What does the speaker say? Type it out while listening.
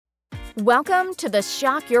Welcome to the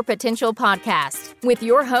Shock Your Potential podcast with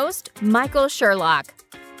your host, Michael Sherlock.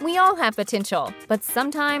 We all have potential, but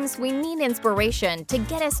sometimes we need inspiration to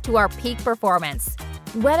get us to our peak performance.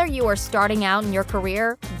 Whether you are starting out in your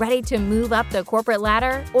career, ready to move up the corporate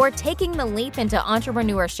ladder, or taking the leap into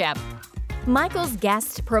entrepreneurship, Michael's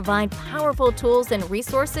guests provide powerful tools and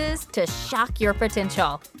resources to shock your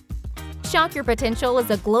potential. Shock Your Potential is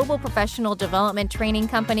a global professional development training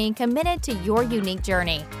company committed to your unique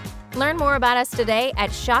journey. Learn more about us today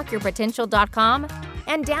at shockyourpotential.com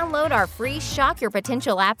and download our free Shock Your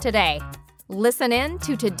Potential app today. Listen in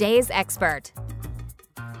to today's expert.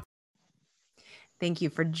 Thank you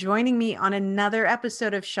for joining me on another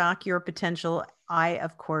episode of Shock Your Potential. I,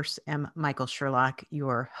 of course, am Michael Sherlock,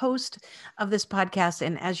 your host of this podcast.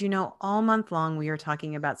 And as you know, all month long, we are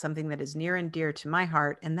talking about something that is near and dear to my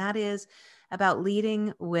heart, and that is about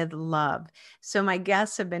leading with love. So my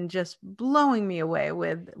guests have been just blowing me away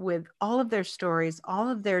with all of their stories, all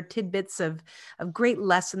of their tidbits of great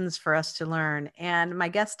lessons for us to learn. And my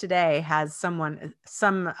guest today has some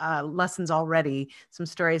lessons already, some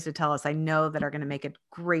stories to tell us, I know, that are going to make a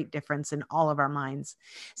great difference in all of our minds.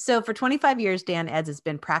 So for 25 years, Dan Eds has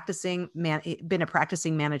been a practicing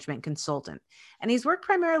management consultant. And he's worked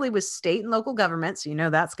primarily with state and local governments. So you know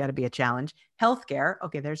that's got to be a challenge. Healthcare,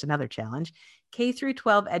 okay, there's another challenge. K through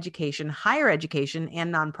 12 education, higher education,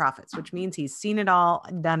 and nonprofits, which means he's seen it all,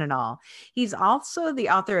 done it all. He's also the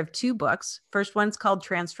author of 2 books. First one's called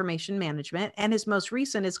Transformation Management, and his most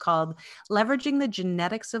recent is called Leveraging the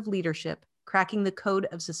Genetics of Leadership, Cracking the Code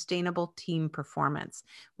of Sustainable Team Performance,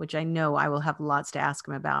 which I know I will have lots to ask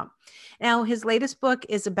him about. Now, his latest book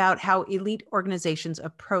is about how elite organizations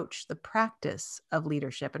approach the practice of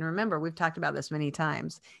leadership. And remember, we've talked about this many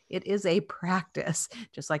times. It is a practice,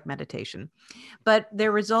 just like meditation. But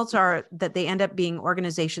their results are that they end up being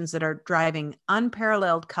organizations that are driving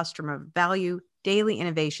unparalleled customer value, daily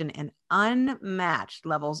innovation, and unmatched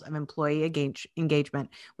levels of employee engagement,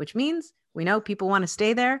 which means we know people want to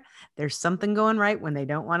stay there. There's something going right when they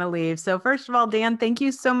don't want to leave. So first of all, Dan, thank you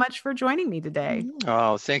so much for joining me today.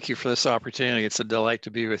 Oh, thank you for this opportunity. It's a delight to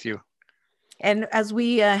be with you. And as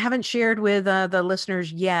we haven't shared with the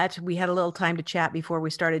listeners yet, we had a little time to chat before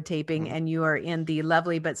we started taping, and you are in the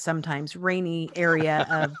lovely but sometimes rainy area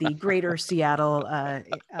of the greater Seattle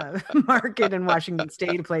market in Washington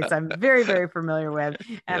State, a place I'm very, very familiar with,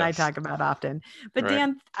 and I talk about often. But Right.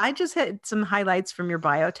 Dan, I just had some highlights from your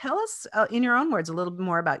bio. Tell us in your own words a little bit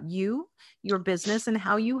more about you, your business, and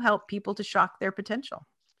how you help people to shock their potential.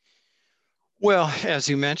 Well, as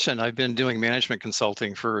you mentioned, I've been doing management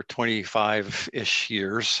consulting for 25-ish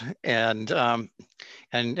years, and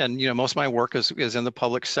you know, most of my work is in the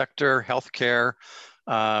public sector, healthcare,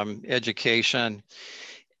 education,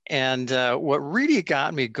 and what really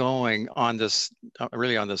got me going on this,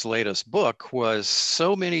 on this latest book, was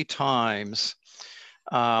so many times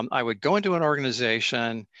I would go into an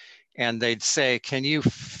organization, and they'd say, "Can you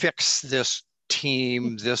fix this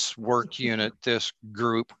team, this work unit, this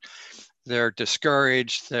group? They're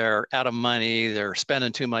discouraged, they're out of money, they're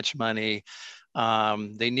spending too much money,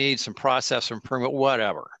 they need some process improvement,"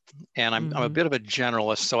 whatever. And I'm a bit of a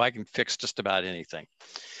generalist, so I can fix just about anything.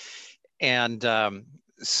 And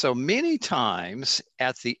so many times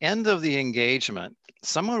at the end of the engagement,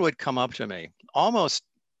 someone would come up to me, almost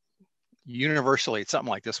universally,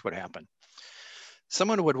 something like this would happen.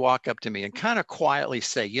 Someone would walk up to me and kind of quietly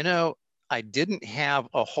say, "You know, I didn't have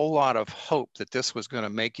a whole lot of hope that this was going to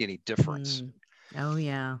make any difference. Oh,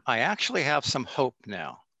 yeah. I actually have some hope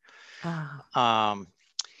now." Oh.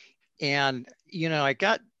 And, you know,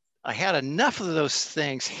 I had enough of those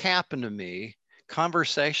things happen to me,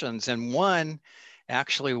 conversations, and one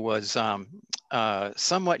actually was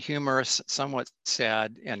somewhat humorous, somewhat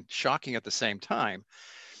sad, and shocking at the same time.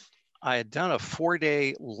 I had done a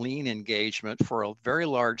 4-day lean engagement for a very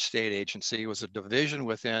large state agency. It was a division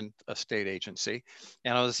within a state agency.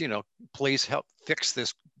 And I was, you know, please help fix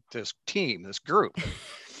this team, this group.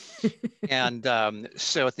 And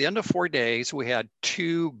so at the end of 4 days, we had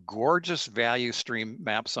 2 gorgeous value stream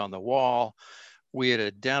maps on the wall. We had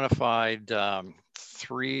identified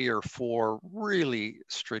 3 or 4 really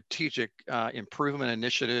strategic improvement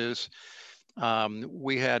initiatives.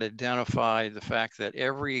 We had identified the fact that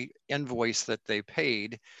every invoice that they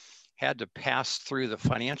paid had to pass through the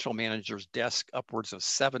financial manager's desk upwards of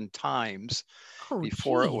 7 times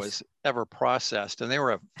before it was ever processed. And they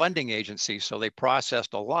were a funding agency, so they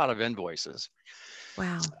processed a lot of invoices.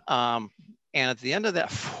 Wow. And at the end of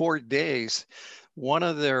that 4 days, one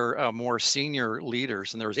of their more senior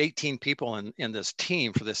leaders, and there was 18 people in this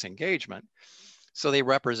team for this engagement, so they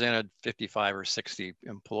represented 55 or 60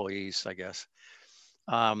 employees, I guess.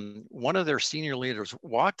 one of their senior leaders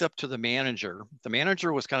walked up to the manager. The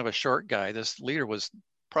manager was kind of a short guy. This leader was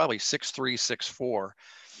probably 6'3", 6'4",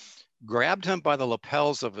 grabbed him by the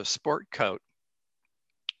lapels of his sport coat,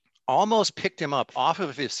 almost picked him up off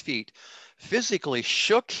of his feet, physically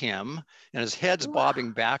shook him, and his head's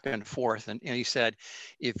bobbing back and forth. And he said,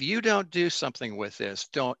 if you don't do something with this,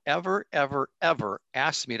 don't ever, ever, ever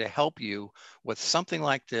ask me to help you with something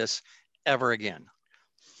like this ever again.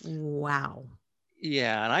 Wow.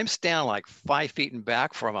 Yeah, and I'm standing like 5 feet in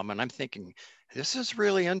back from him, and I'm thinking, this is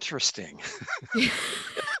really interesting. Well,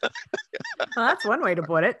 that's one way to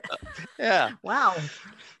put it. Yeah. Wow.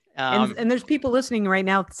 And there's people listening right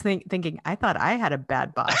now thinking, I thought I had a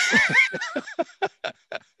bad boss.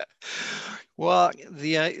 Well,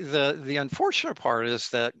 the unfortunate part is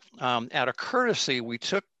that out of courtesy, we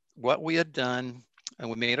took what we had done and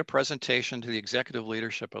we made a presentation to the executive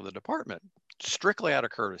leadership of the department, strictly out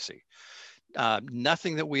of courtesy.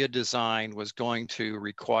 Nothing that we had designed was going to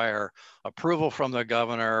require approval from the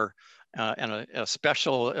governor and a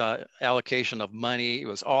special allocation of money. It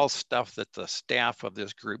was all stuff that the staff of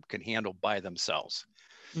this group can handle by themselves.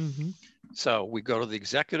 Mm-hmm. So we go to the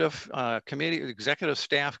executive committee, executive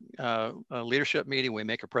staff leadership meeting. We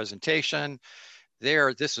make a presentation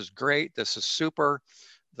there. This is great. This is super.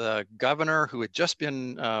 The governor, who had just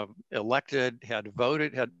been elected, had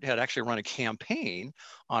voted, had actually run a campaign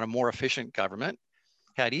on a more efficient government,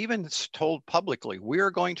 had even told publicly,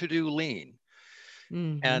 we're going to do lean.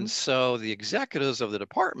 Mm-hmm. And so the executives of the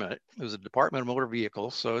department, it was a Department of Motor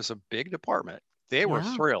Vehicles, so it's a big department. They were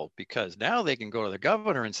thrilled because now they can go to the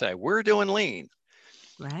governor and say, we're doing lean.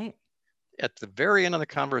 Right. At the very end of the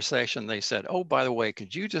conversation, they said, oh, by the way,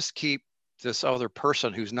 could you just keep this other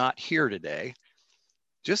person who's not here today,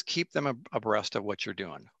 just keep them abreast of what you're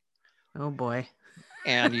doing. Oh boy.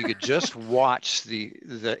 And you could just watch the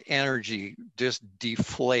energy just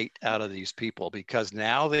deflate out of these people, because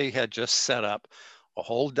now they had just set up a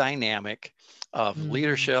whole dynamic of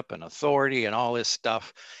leadership and authority and all this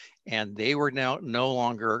stuff. And they were now no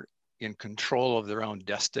longer in control of their own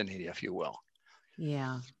destiny, if you will.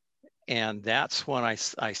 Yeah. And that's when I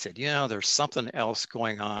said, there's something else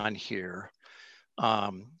going on here.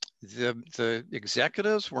 The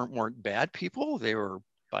executives weren't bad people. They were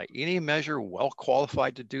by any measure well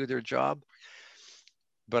qualified to do their job.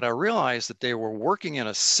 But I realized that they were working in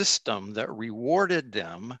a system that rewarded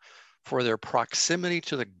them for their proximity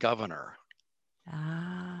to the governor.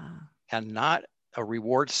 And not a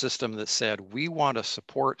reward system that said, we want to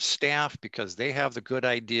support staff because they have the good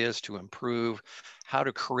ideas to improve how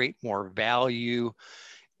to create more value.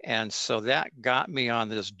 And so that got me on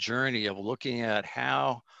this journey of looking at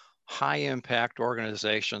how high impact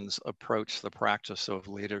organizations approach the practice of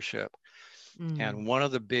leadership. And one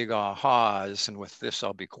of the big ahas, and with this,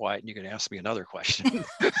 I'll be quiet and you can ask me another question.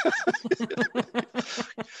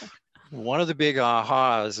 One of the big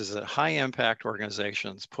ahas is that high impact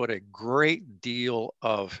organizations put a great deal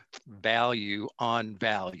of value on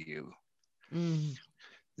value.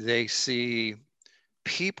 They see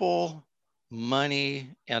people, money,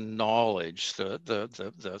 and knowledge,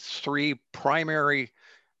 the three primary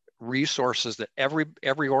resources that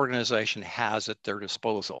every organization has at their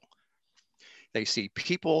disposal. They see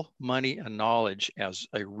people, money, and knowledge as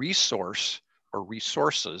a resource or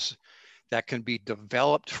resources that can be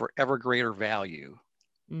developed for ever greater value.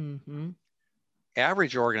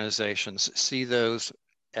 Average organizations see those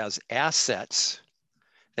as assets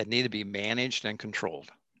that need to be managed and controlled.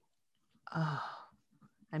 Oh,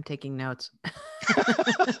 I'm taking notes.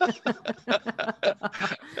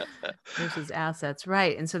 Versus assets,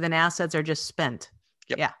 right? And so then assets are just spent.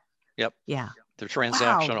 Yep. Yeah. Yep. Yeah. They're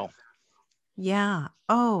transactional. Wow. Yeah.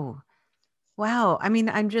 Oh, wow. I mean,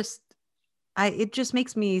 it just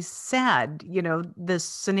makes me sad, this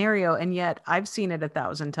scenario. And yet I've seen it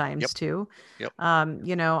 1,000 times too. Yep.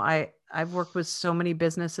 I've worked with so many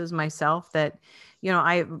businesses myself that,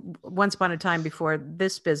 I once upon a time before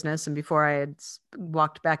this business and before I had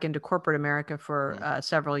walked back into corporate America for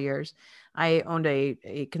several years, I owned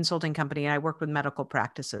a consulting company and I worked with medical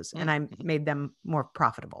practices and I made them more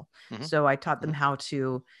profitable. So I taught them how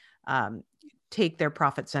to take their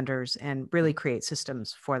profit centers and really create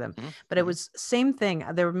systems for them. But it was same thing.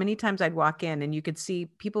 There were many times I'd walk in and you could see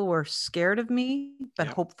people were scared of me, but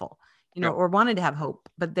hopeful, or wanted to have hope,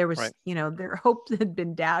 but there was, their hope had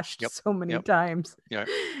been dashed so many times.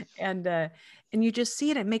 And you just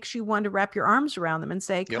see it. It makes you want to wrap your arms around them and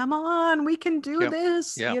say, come on, we can do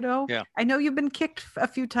this. I know you've been kicked a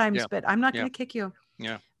few times, but I'm not going to kick you.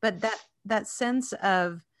 But that sense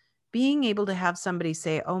of being able to have somebody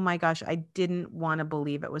say, oh my gosh, I didn't want to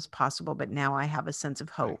believe it was possible, but now I have a sense of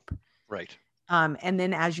hope. Right. And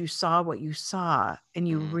then as you saw what you saw and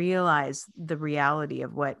you realize the reality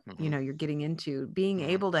of what, you're getting into, being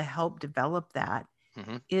able to help develop that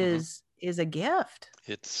is a gift.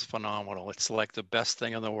 It's phenomenal. It's like the best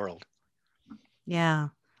thing in the world. Yeah.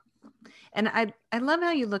 And I love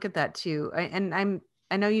how you look at that too.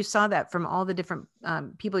 I know you saw that from all the different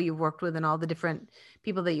people you've worked with and all the different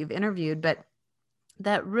people that you've interviewed, but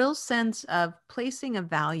that real sense of placing a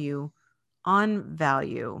value on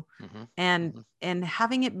value and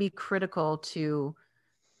having it be critical to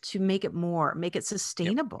make it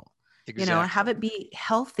sustainable. Yep. Exactly. Have it be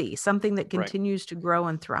healthy, something that continues to grow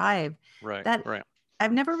and thrive. That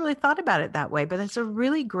I've never really thought about it that way, but that's a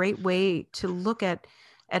really great way to look at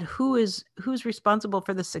who's responsible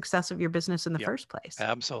for the success of your business in the first place.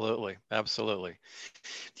 Absolutely.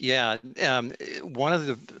 Yeah. One of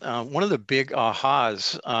the big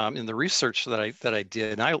ahas in the research that I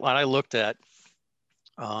did, and I looked at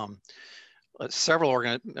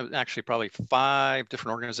actually probably 5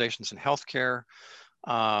 different organizations in healthcare,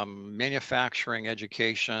 manufacturing,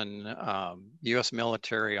 education, U.S.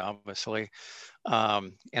 military, obviously.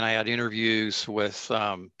 And I had interviews with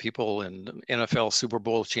people in the NFL Super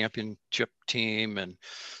Bowl championship team and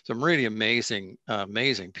some really amazing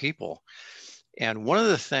people. And one of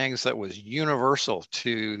the things that was universal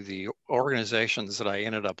to the organizations that I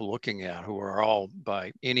ended up looking at, who are all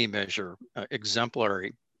by any measure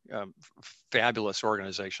exemplary, fabulous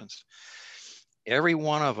organizations, every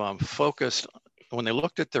one of them focused, when they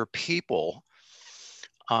looked at their people,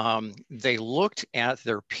 they looked at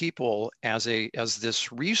their people as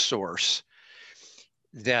this resource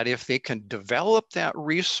that if they can develop that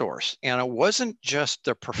resource, and it wasn't just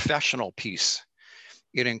the professional piece,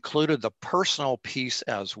 it included the personal piece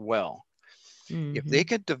as well. If they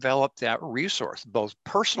could develop that resource, both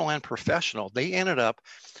personal and professional, they ended up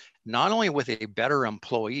not only with a better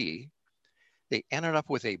employee, they ended up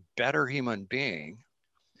with a better human being.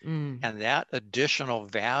 And that additional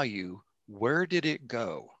value, where did it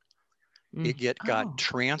go? It got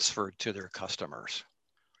transferred to their customers.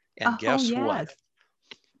 And guess what?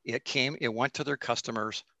 It went to their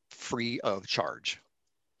customers free of charge.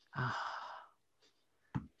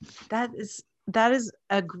 That is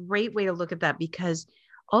a great way to look at that, because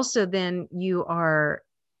also then you're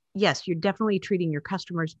definitely treating your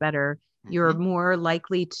customers better. You're more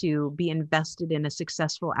likely to be invested in a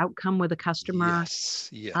successful outcome with a customer.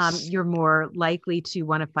 Yes. You're more likely to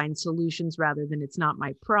want to find solutions rather than it's not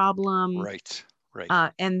my problem. Right.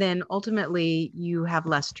 And then ultimately you have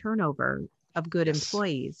less turnover of good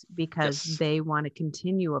employees because they want to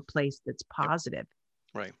continue a place that's positive.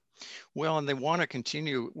 Right. Well, and they want to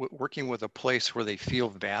continue working with a place where they feel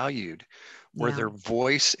valued, where their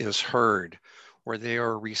voice is heard, where they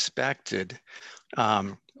are respected,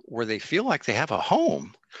 where they feel like they have a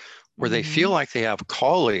home, where they feel like they have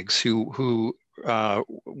colleagues who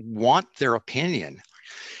want their opinion.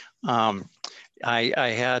 I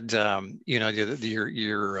had,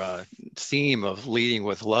 your theme of leading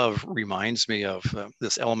with love reminds me of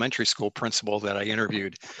this elementary school principal that I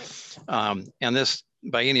interviewed. And this,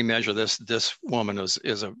 by any measure, this woman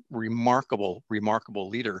is a remarkable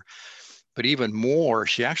leader. But even more,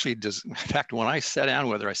 she actually does. In fact, when I sat down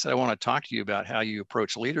with her, I said, I want to talk to you about how you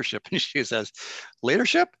approach leadership. And she says,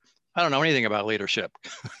 leadership? I don't know anything about leadership.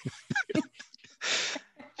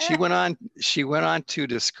 She went on to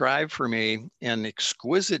describe for me in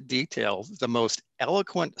exquisite detail the most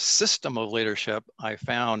eloquent system of leadership I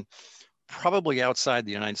found probably outside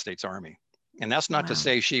the United States Army. And that's not to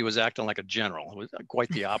say she was acting like a general. It was quite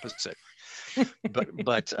the opposite.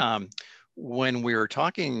 But when we were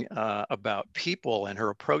talking about people and her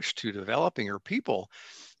approach to developing her people,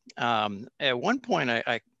 at one point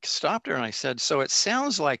I stopped her and I said, so it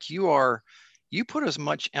sounds like you put as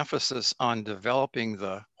much emphasis on developing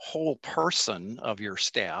the whole person of your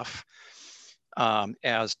staff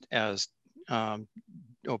as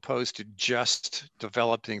opposed to just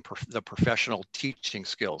developing the professional teaching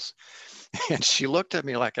skills. And she looked at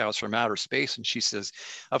me like I was from outer space, and she says,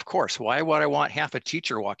 of course, why would I want half a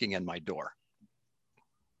teacher walking in my door?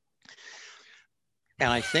 And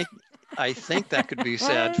I think that could be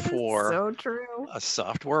said for so true. A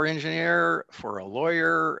software engineer, for a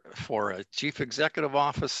lawyer, for a chief executive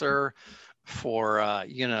officer, for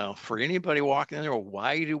for anybody walking in there.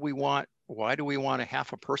 Why do we want a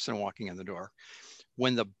half a person walking in the door,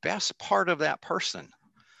 when the best part of that person,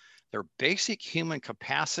 their basic human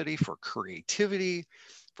capacity for creativity,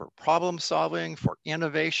 for problem solving, for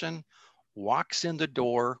innovation, walks in the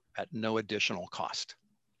door at no additional cost?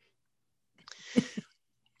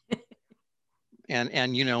 And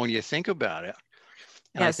when you think about it,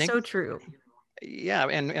 so true. Yeah,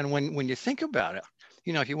 and when you think about it,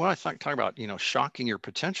 if you want to talk about, shocking your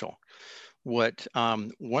potential, what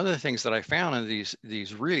one of the things that I found in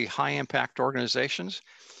these really high impact organizations,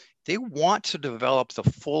 they want to develop the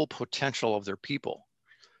full potential of their people,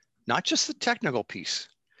 not just the technical piece.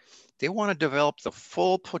 They want to develop the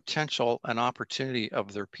full potential and opportunity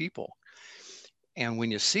of their people. And when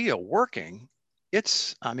you see it working,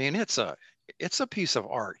 it's a piece of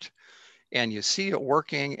art. And you see it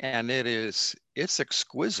working, and it's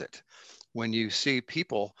exquisite when you see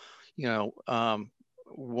people,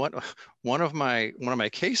 one one of my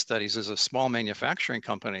case studies is a small manufacturing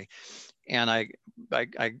company, and I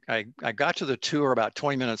got to the tour about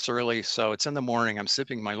 20 minutes early, so it's in the morning. I'm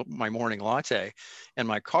sipping my morning latte in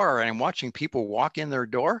my car, and I'm watching people walk in their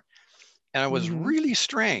door, and it was really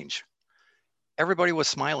strange. Everybody was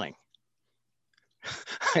smiling.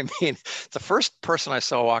 I mean, the first person I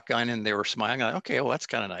saw walk in and they were smiling. I'm like, okay, well, that's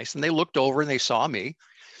kind of nice. And they looked over and they saw me,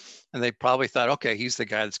 and they probably thought, okay, he's the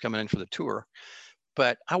guy that's coming in for the tour.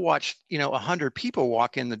 But I watched, 100 people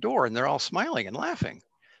walk in the door, and they're all smiling and laughing.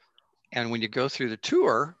 And when you go through the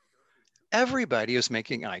tour, everybody is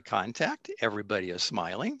making eye contact. Everybody is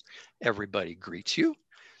smiling. Everybody greets you.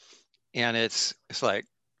 And it's like,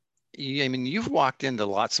 I mean, you've walked into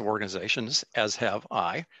lots of organizations, as have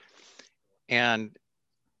I. And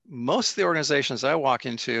most of the organizations I walk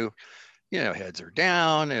into, heads are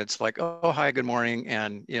down. It's like, oh, hi, good morning.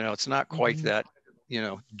 And, it's not quite that,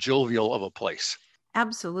 jovial of a place.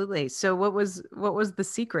 Absolutely. So what was the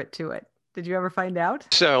secret to it? Did you ever find out?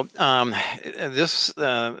 So this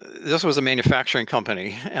was a manufacturing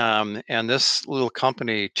company, and this little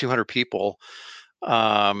company, 200 people,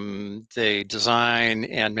 they design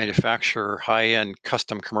and manufacture high-end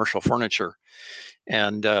custom commercial furniture.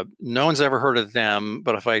 And no one's ever heard of them,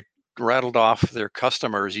 but if I rattled off their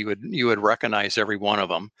customers, you would recognize every one of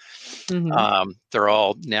them. They're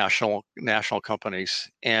all national companies,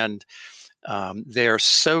 and they are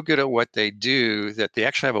so good at what they do that they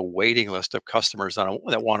actually have a waiting list of customers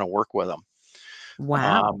that want to work with them.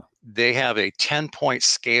 Wow. They have a 10-point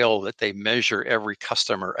scale that they measure every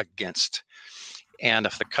customer against. And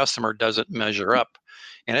if the customer doesn't measure up,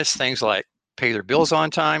 and it's things like pay their bills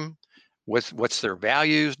on time, what's their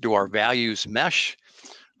values, do our values mesh?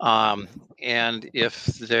 And if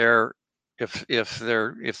the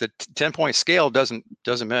 10-point scale doesn't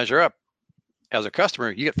measure up as a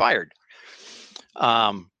customer, you get fired.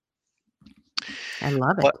 I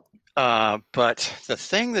love it. But the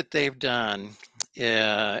thing that they've done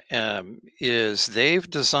is they've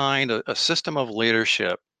designed a system of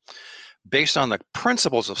leadership based on the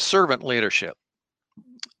principles of servant leadership.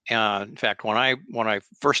 In fact, when I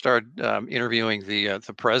first started interviewing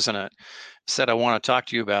the president, said, I want to talk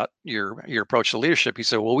to you about your approach to leadership. He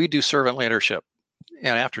said, well, we do servant leadership.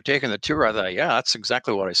 And after taking the tour, I thought, yeah, that's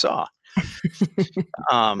exactly what I saw.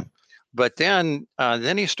 But then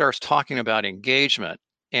he starts talking about engagement,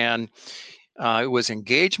 and it was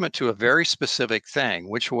engagement to a very specific thing,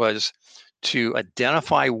 which was to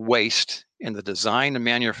identify waste in the design and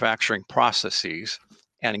manufacturing processes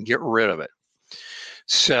and get rid of it.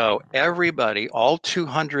 So everybody, all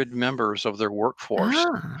 200 members of their workforce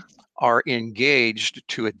are engaged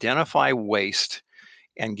to identify waste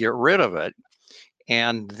and get rid of it.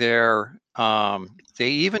 And they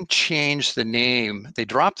even changed the name. They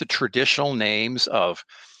dropped the traditional names of,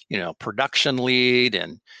 production lead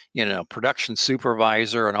and, production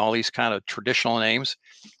supervisor and all these kind of traditional names.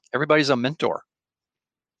 Everybody's a mentor.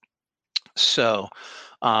 So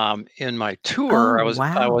in my tour, I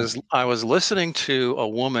was listening to a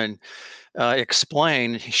woman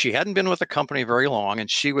explain she hadn't been with the company very long, and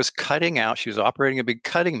she was operating a big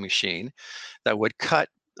cutting machine that would cut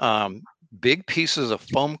big pieces of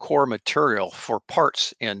foam core material for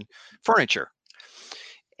parts in furniture.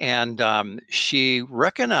 And she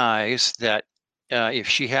recognized that if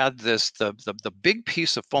she had the big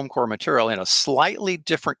piece of foam core material in a slightly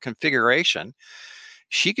different configuration,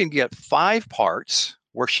 she can get 5 parts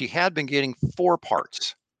where she had been getting 4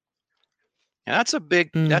 parts. And that's a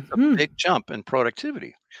big jump in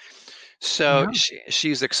productivity. So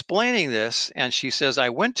she's explaining this, and she says, I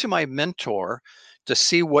went to my mentor to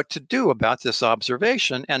see what to do about this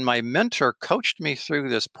observation, and my mentor coached me through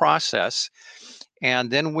this process,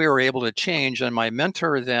 and then we were able to change, and my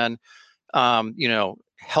mentor then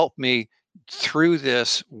helped me through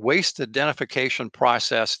this waste identification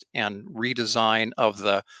process and redesign of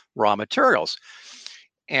the raw materials.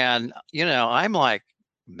 And I'm like,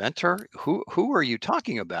 mentor, who are you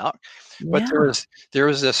talking about? But there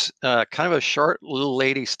was this kind of a short little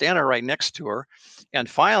lady standing right next to her, and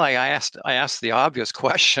finally I asked the obvious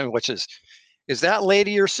question, which is that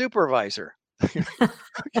lady your supervisor?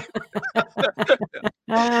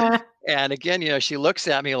 And again, she looks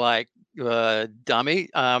at me like, dummy.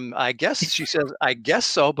 I guess she says, I guess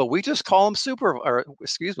so, but we just call them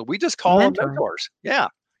we just call them Mentor. mentors. Yeah.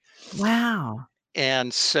 Wow.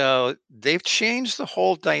 And so they've changed the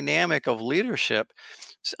whole dynamic of leadership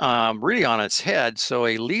really on its head. So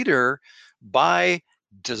a leader, by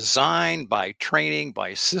design, by training,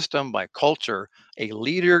 by system, by culture, a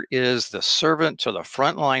leader is the servant to the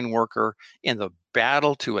frontline worker in the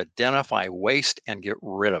battle to identify waste and get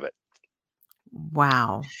rid of it.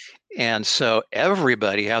 Wow. And so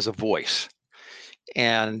everybody has a voice.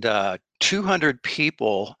 And 200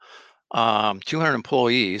 people, 200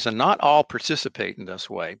 employees, and not all participate in this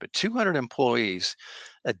way, but 200 employees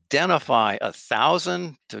identify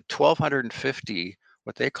 1,000 to 1,250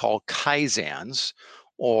 what they call kaizens,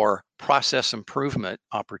 or process improvement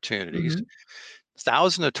opportunities,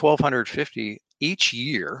 1,000 to 1,250 each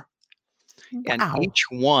year, and Wow. each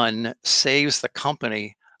one saves the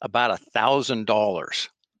company about $1,000.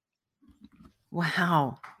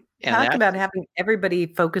 Wow. And Talk that, about having everybody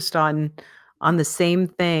focused on the same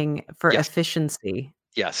thing for yes, efficiency.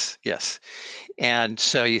 yes, yes. And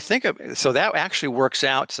so so that actually works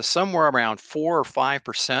out to somewhere around 4 or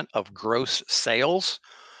 5% of gross sales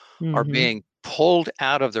are being pulled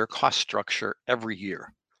out of their cost structure every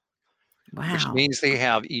year, which Wow. means they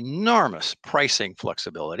have enormous pricing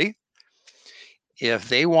flexibility. If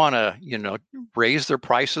they want to, raise their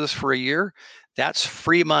prices for a year, that's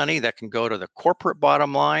free money that can go to the corporate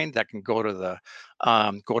bottom line, that can go to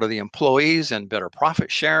the employees and better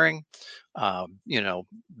profit sharing,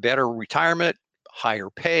 better retirement,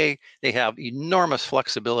 higher pay. They have enormous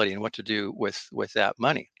flexibility in what to do with that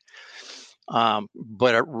money.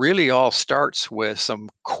 But it really all starts with some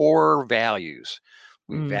core values.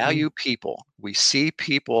 We value people. We see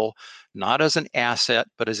people not as an asset,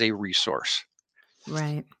 but as a resource.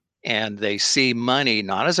 Right. And they see money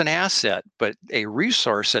not as an asset, but a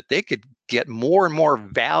resource that they could get more and more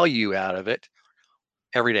value out of it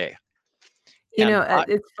every day. And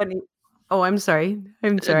It's funny. Oh, I'm sorry.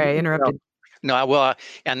 I'm sorry. I interrupted. no, well,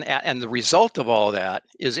 and the result of all that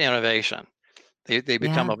is innovation. They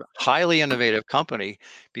become Yeah. a highly innovative company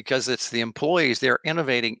because it's the employees. They're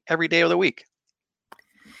innovating every day of the week.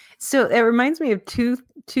 So it reminds me of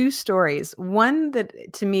two stories. One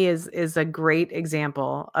that to me is a great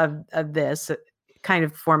example of this kind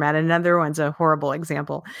of format. Another one's a horrible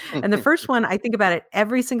example. And the first one, I think about it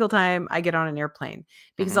every single time I get on an airplane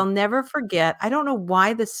because I'll never forget. I don't know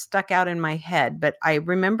why this stuck out in my head, but I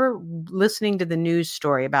remember listening to the news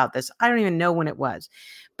story about this. I don't even know when it was,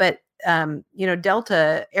 but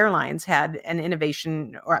Delta Airlines had an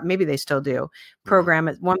innovation, or maybe they still do, program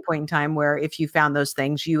at one point in time where if you found those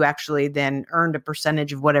things, you actually then earned a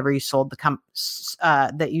percentage of whatever you sold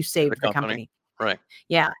that you saved the company. Right.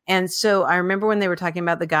 Yeah. And so I remember when they were talking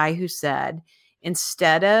about the guy who said,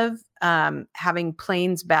 instead of having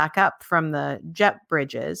planes back up from the jet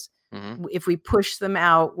bridges, if we push them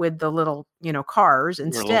out with the little, cars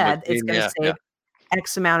instead, it's going to save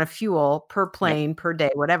X amount of fuel per plane per day,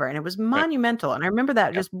 whatever. And it was monumental. And I remember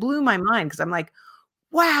that just blew my mind because I'm like,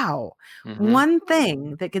 wow, one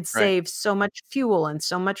thing that could save so much fuel and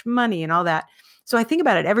so much money and all that. So I think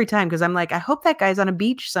about it every time because I'm like, I hope that guy's on a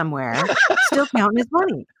beach somewhere still counting his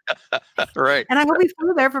money. Right. And I hope he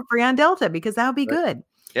flew there for free on Delta because that would be good.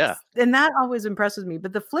 Yeah. And that always impresses me.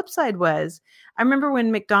 But the flip side was, I remember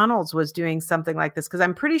when McDonald's was doing something like this, because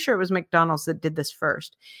I'm pretty sure it was McDonald's that did this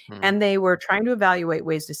first. And they were trying to evaluate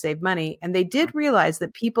ways to save money. And they did realize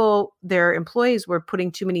that their employees were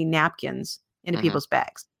putting too many napkins into people's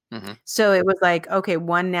bags. So it was like, okay,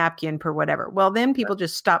 one napkin per whatever. Well, then people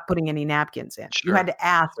just stopped putting any napkins in. You had to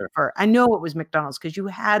ask for, I know it was McDonald's because you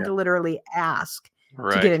had to literally ask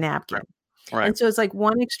to get a napkin. Right. And so it's like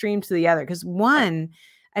one extreme to the other. Because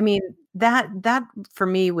I mean, that for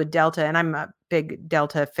me with Delta, and I'm a big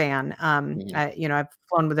Delta fan. I've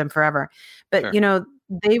flown with them forever, but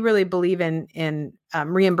they really believe in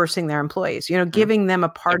reimbursing their employees. Giving them a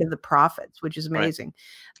part of the profits, which is amazing.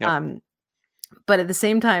 But at the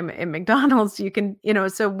same time, in McDonald's, you can,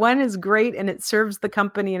 so one is great and it serves the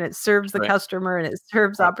company and it serves the customer and it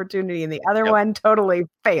serves opportunity, and the other one totally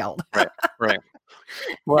failed. Right.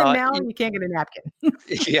 Well, and now you can't get a napkin.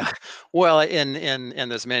 Yeah. Well, in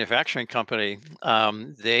this manufacturing company,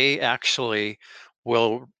 they actually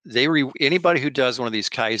anybody who does one of these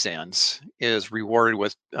kaizens is rewarded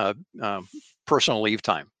with personal leave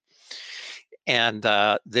time. And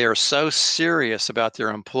they're so serious about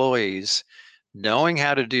their employees knowing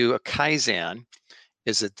how to do a kaizen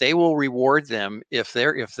is that they will reward them if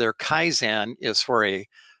their kaizen is for a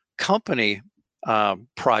company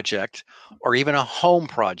project or even a home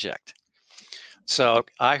project. So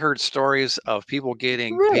I heard stories of people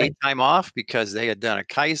getting paid time off because they had done a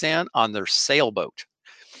Kaizen on their sailboat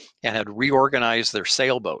and had reorganized their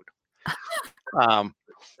sailboat. One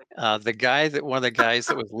of the guys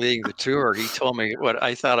that was leading the tour, he told me what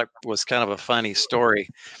I thought was kind of a funny story.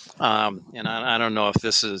 And I don't know if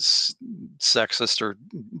this is sexist or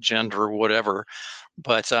gender or whatever,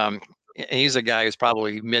 but he's a guy who's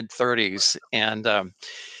probably mid-30s, and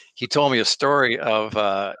he told me a story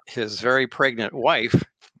of his very pregnant wife.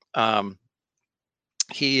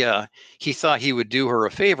 He thought he would do her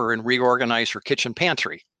a favor and reorganize her kitchen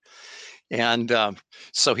pantry. And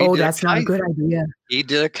so he did that's not a good idea. He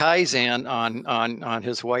did a Kaizen on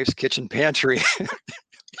his wife's kitchen pantry.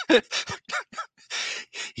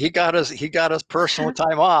 he got his personal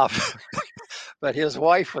time off, but his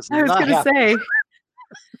wife was not happy.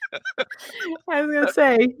 I was going to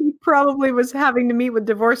say, he probably was having to meet with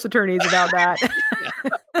divorce attorneys about that.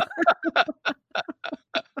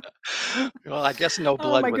 Well, I guess no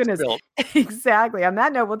blood was spilled. Exactly. On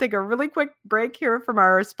that note, we'll take a really quick break here from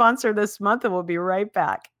our sponsor this month, and we'll be right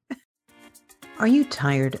back. Are you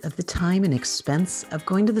tired of the time and expense of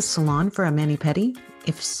going to the salon for a mani-pedi?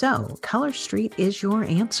 If so, Color Street is your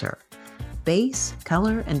answer. Base,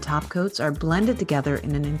 color, and top coats are blended together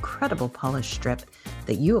in an incredible polish strip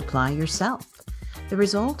that you apply yourself. The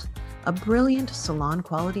result? A brilliant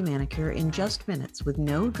salon-quality manicure in just minutes with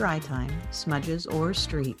no dry time, smudges, or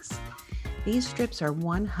streaks. These strips are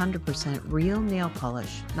 100% real nail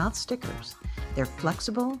polish, not stickers. They're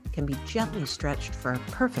flexible, can be gently stretched for a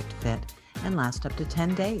perfect fit, and last up to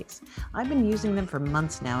 10 days. I've been using them for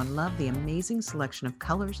months now and love the amazing selection of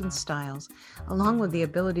colors and styles, along with the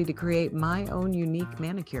ability to create my own unique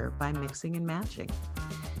manicure by mixing and matching.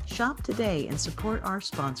 Shop today and support our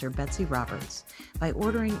sponsor, Betsy Roberts, by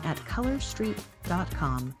ordering at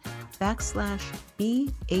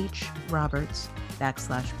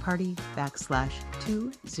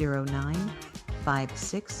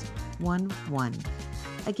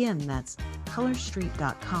Again, that's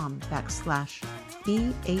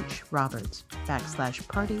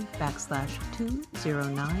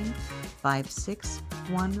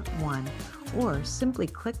colorstreet.com/BH-Roberts/party/209-5611, or simply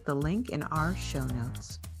click the link in our show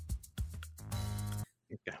notes.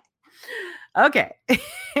 Okay.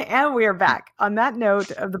 And we are back. On that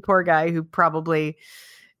note of the poor guy who probably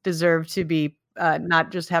deserved to be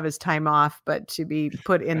not just have his time off, but to be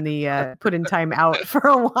put in time out for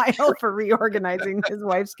a while for reorganizing his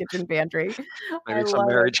wife's kitchen pantry. Maybe some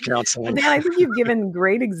marriage counseling. Dan, I think you've given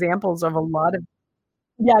great examples of a lot of.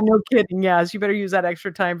 Yeah, no kidding. Yes, you better use that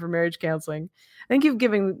extra time for marriage counseling. I think you've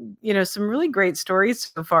given, some really great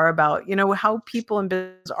stories so far about, how people in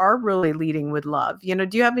business are really leading with love. Do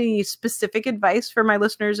you have any specific advice for my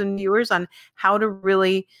listeners and viewers on how to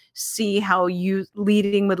really see how you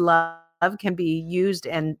leading with love can be used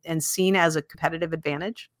and seen as a competitive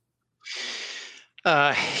advantage?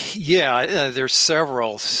 There's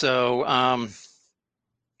several. So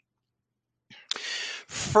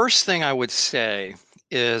first thing I would say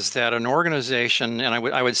is that an organization, and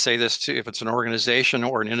I would say this too, if it's an organization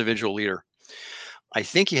or an individual leader, I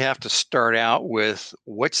think you have to start out with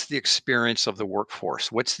what's the experience of the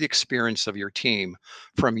workforce? What's the experience of your team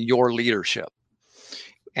from your leadership?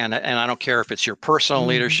 And I don't care if it's your personal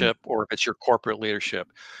leadership or if it's your corporate leadership.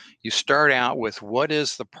 You start out with what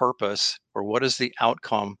is the purpose or what is the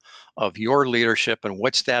outcome of your leadership and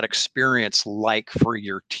what's that experience like for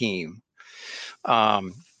your team?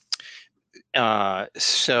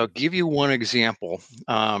 So give you one example.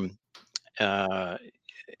 I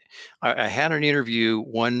had an interview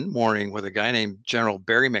one morning with a guy named General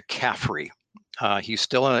Barry McCaffrey. He's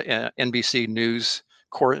still an NBC News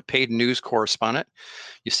paid news correspondent.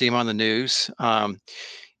 You see him on the news.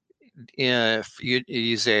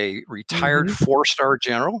 He's a retired 4-star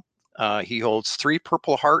general. He holds 3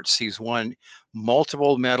 Purple Hearts. He's won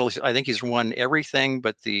multiple medals. I think he's won everything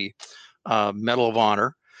but the Medal of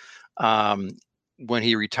Honor. When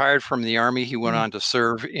he retired from the Army, he went on to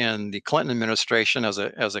serve in the Clinton administration as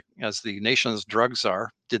the nation's drug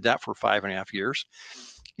czar. Did that for 5.5 years.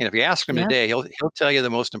 And if you ask him today, he'll tell you the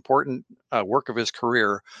most important work of his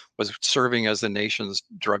career was serving as the nation's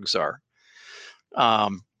drug czar.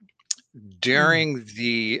 During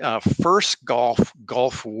the first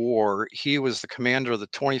Gulf War, he was the commander of the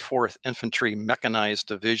 24th Infantry Mechanized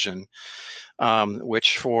Division,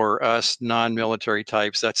 which for us non-military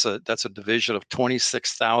types, that's a division of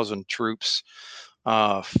 26,000 troops,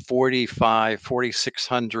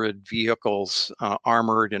 4,600 vehicles,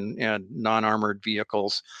 armored and non-armored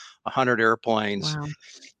vehicles, 100 airplanes. Wow.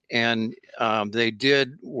 and they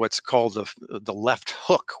did what's called the left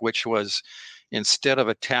hook, which was, instead of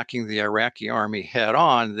attacking the Iraqi army head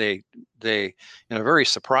on, they in a very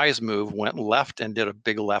surprise move went left and did a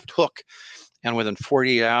big left hook, and within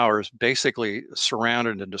 48 hours basically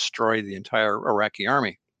surrounded and destroyed the entire Iraqi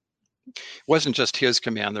army. It wasn't just his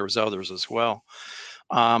command, there was others as well.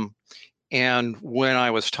 And when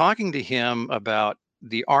I was talking to him about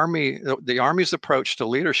the Army's approach to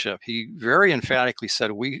leadership, he very emphatically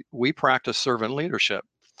said, we practice servant leadership.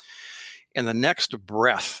 In the next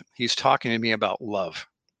breath, he's talking to me about love.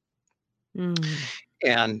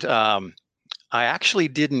 And I actually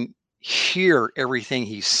didn't hear everything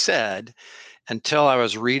he said until I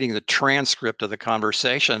was reading the transcript of the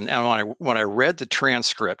conversation. And when I read the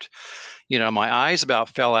transcript, my eyes about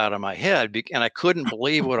fell out of my head, and I couldn't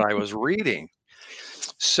believe what I was reading.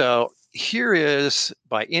 So here is,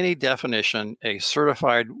 by any definition, a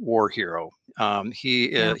certified war hero.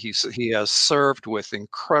 He has served with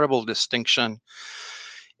incredible distinction,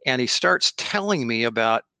 and he starts telling me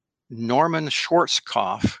about Norman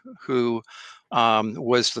Schwarzkopf, who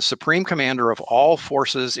was the supreme commander of all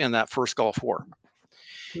forces in that first Gulf War.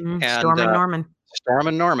 Stormin' Norman.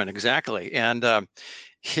 Stormin' Norman, exactly. And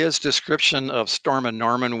his description of Stormin'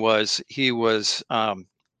 Norman was, he was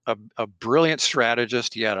a brilliant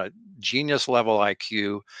strategist. He had a genius level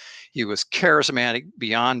IQ. He was charismatic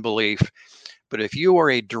beyond belief. But if you were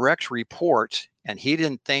a direct report and he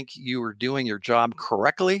didn't think you were doing your job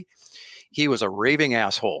correctly, he was a raving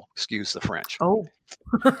asshole, excuse the French. Oh.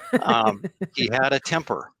 He had a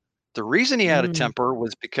temper. The reason he had a temper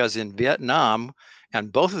was because in Vietnam,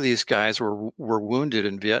 and both of these guys were wounded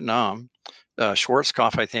in Vietnam.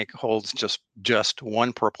 Schwarzkopf, I think, holds just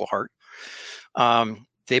one Purple Heart.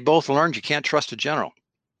 They both learned you can't trust a general.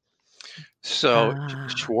 So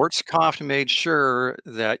Schwarzkopf made sure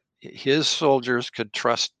that his soldiers could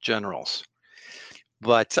trust generals.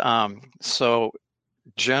 But so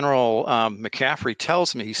General McCaffrey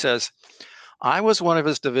tells me, he says, I was one of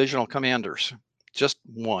his divisional commanders, just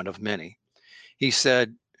one of many. He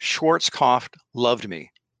said, Schwarzkopf loved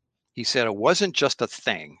me. He said it wasn't just a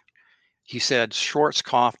thing. He said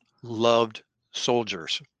Schwarzkopf loved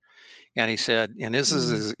soldiers. And he said, and this is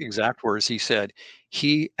his exact words, he said,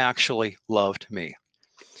 he actually loved me.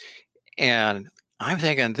 And I'm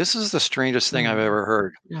thinking, this is the strangest thing I've ever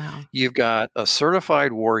heard. Wow. You've got a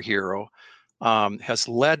certified war hero, has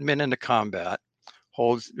led men into combat,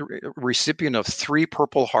 holds recipient of 3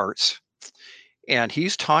 Purple Hearts. And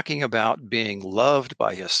he's talking about being loved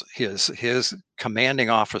by his commanding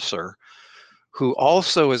officer, who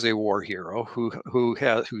also is a war hero,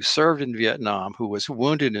 who served in Vietnam, who was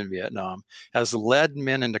wounded in Vietnam, has led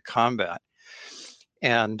men into combat.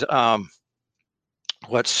 And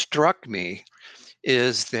what struck me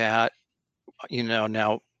is that,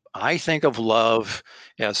 now I think of love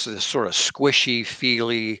as this sort of squishy,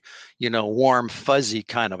 feely, warm, fuzzy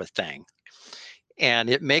kind of a thing. And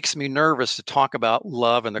it makes me nervous to talk about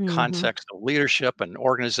love in the context of leadership and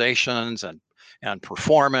organizations and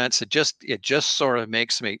performance. It just sort of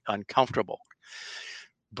makes me uncomfortable.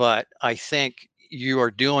 But I think you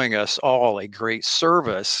are doing us all a great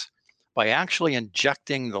service by actually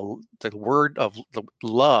injecting the word of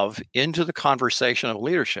love into the conversation of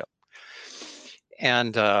leadership.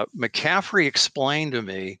 And McCaffrey explained to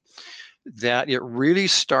me that it really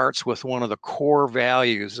starts with one of the core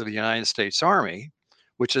values of the United States Army,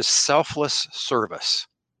 which is selfless service,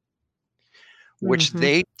 which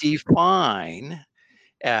they define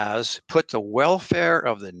as put the welfare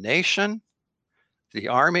of the nation, the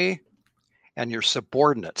Army, and your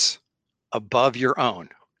subordinates above your own.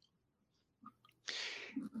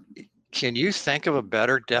 Can you think of a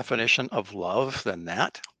better definition of love than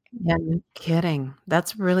that? Yeah, no kidding.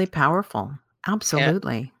 That's really powerful.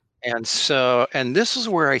 Absolutely. And this is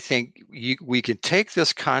where I think we could take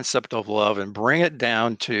this concept of love and bring it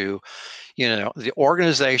down to, the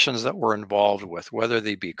organizations that we're involved with, whether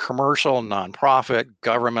they be commercial, nonprofit,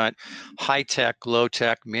 government, high tech, low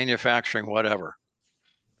tech, manufacturing, whatever.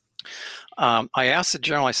 I asked the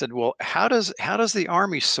general, I said, well, how does the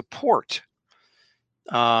Army support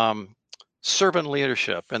servant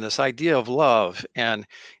leadership and this idea of love and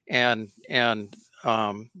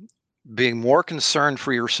being more concerned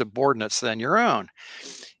for your subordinates than your own?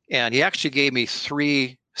 And he actually gave me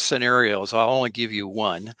 3 scenarios. I'll only give you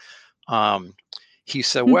one. He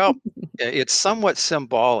said, well, it's somewhat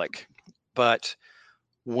symbolic, but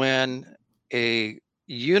when a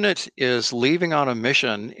unit is leaving on a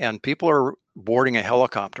mission and people are boarding a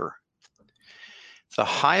helicopter, the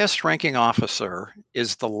highest ranking officer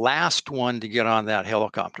is the last one to get on that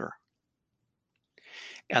helicopter.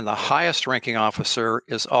 And the highest ranking officer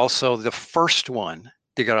is also the first one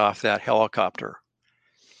to get off that helicopter.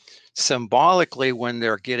 Symbolically, when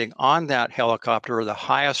they're getting on that helicopter, the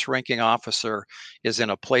highest ranking officer is in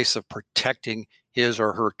a place of protecting his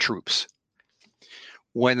or her troops.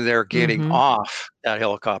 When they're getting off that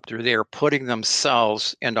helicopter, they are putting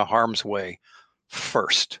themselves into harm's way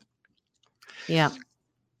first. Yeah.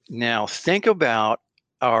 Now, think about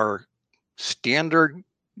our standard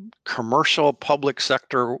commercial, public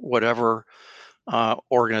sector, whatever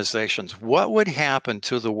organizations. What would happen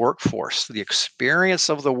to the workforce, the experience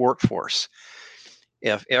of the workforce,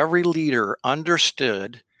 if every leader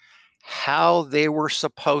understood how they were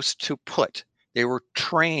supposed to they were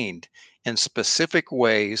trained in specific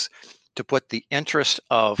ways to put the interest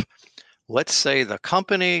of, let's say, the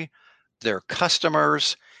company, their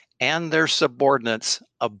customers, and their subordinates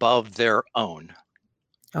above their own?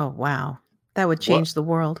 Oh, wow. That would change the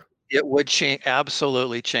world. It would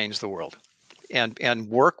absolutely change the world. And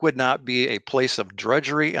work would not be a place of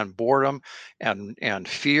drudgery and boredom and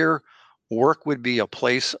fear. Work would be a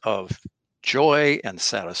place of joy and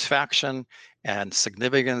satisfaction and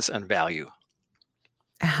significance and value.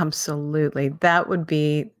 Absolutely. That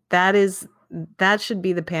should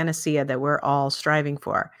be the panacea that we're all striving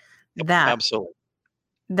for. Absolutely.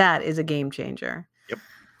 That is a game changer. Yep.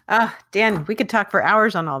 Dan, we could talk for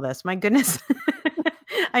hours on all this. My goodness.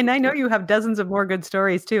 And I know you have dozens of more good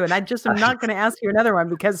stories too. And I'm not going to ask you another one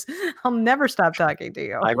because I'll never stop talking to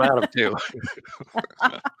you. I'm out of two.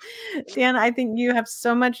 Dan, I think you have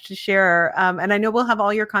so much to share. And I know we'll have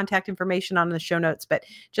all your contact information on the show notes, but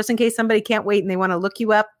just in case somebody can't wait and they want to look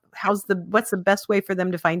you up, what's the best way for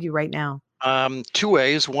them to find you right now? Two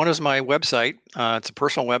ways. One is my website. It's a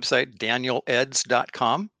personal website,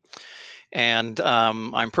 danieleds.com. And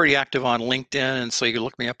I'm pretty active on LinkedIn. And so you can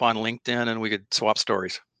look me up on LinkedIn and we could swap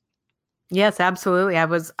stories. Yes, absolutely.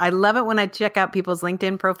 I love it when I check out people's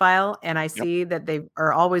LinkedIn profile and I see that they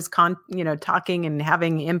are always talking and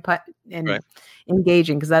having input and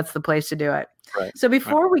engaging, because that's the place to do it. Right. So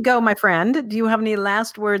before we go, my friend, do you have any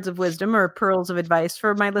last words of wisdom or pearls of advice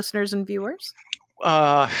for my listeners and viewers?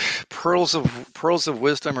 Pearls of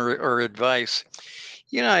wisdom or advice.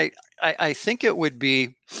 I think it would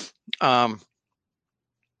be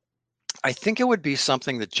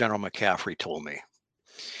something that General McCaffrey told me.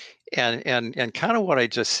 And kind of what I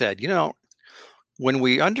just said, when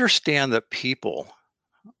we understand that people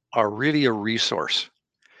are really a resource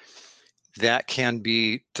that can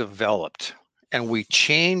be developed, and we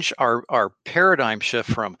change our paradigm shift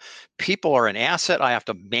from people are an asset, I have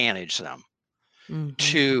to manage them,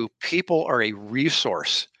 to people are a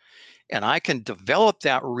resource, and I can develop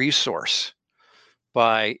that resource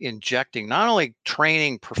by injecting not only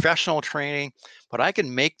training, professional training, but I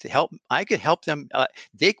can help them.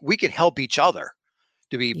 We can help each other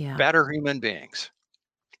to be better human beings.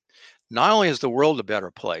 Not only is the world a better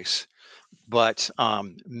place, but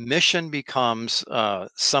mission becomes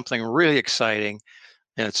something really exciting,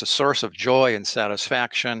 and it's a source of joy and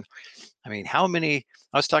satisfaction. I mean, I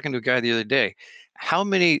was talking to a guy the other day, how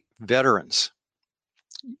many veterans,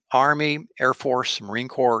 Army, Air Force, Marine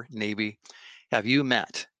Corps, Navy, have you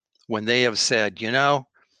met when they have said,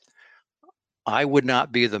 I would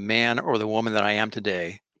not be the man or the woman that I am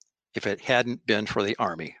today if it hadn't been for the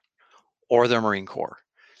Army or the Marine Corps?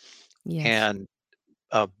 Yes. And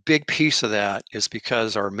a big piece of that is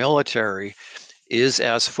because our military is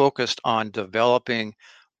as focused on developing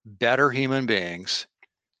better human beings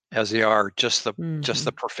as they are just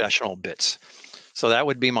the professional bits. So that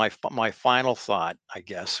would be my final thought, I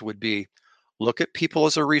guess, would be look at people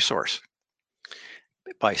as a resource.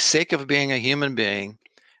 By sake of being a human being,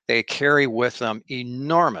 they carry with them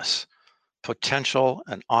enormous potential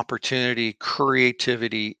and opportunity,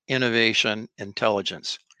 creativity, innovation,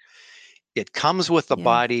 intelligence. It comes with the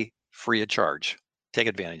body free of charge. Take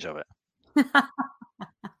advantage of it.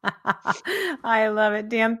 I love it,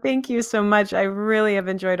 Dan. Thank you so much. I really have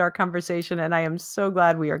enjoyed our conversation, and I am so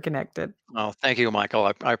glad we are connected. Oh, thank you,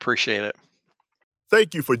 Michael. I appreciate it.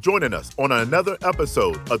 Thank you for joining us on another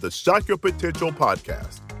episode of the Shock Your Potential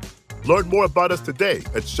podcast. Learn more about us today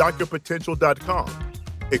at shockyourpotential.com,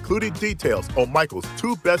 including details on Michael's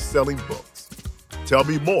 2 best-selling books. Tell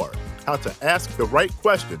me more, how to ask the right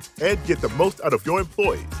questions and get the most out of your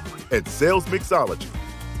employees, and Sales Mixology,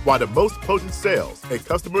 why the most potent sales and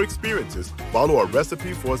customer experiences follow a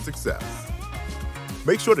recipe for success.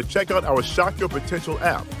 Make sure to check out our Shock Your Potential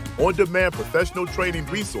app, on-demand professional training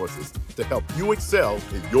resources to help you excel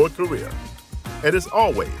in your career. And as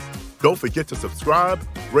always, don't forget to subscribe,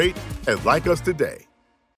 rate, and like us today.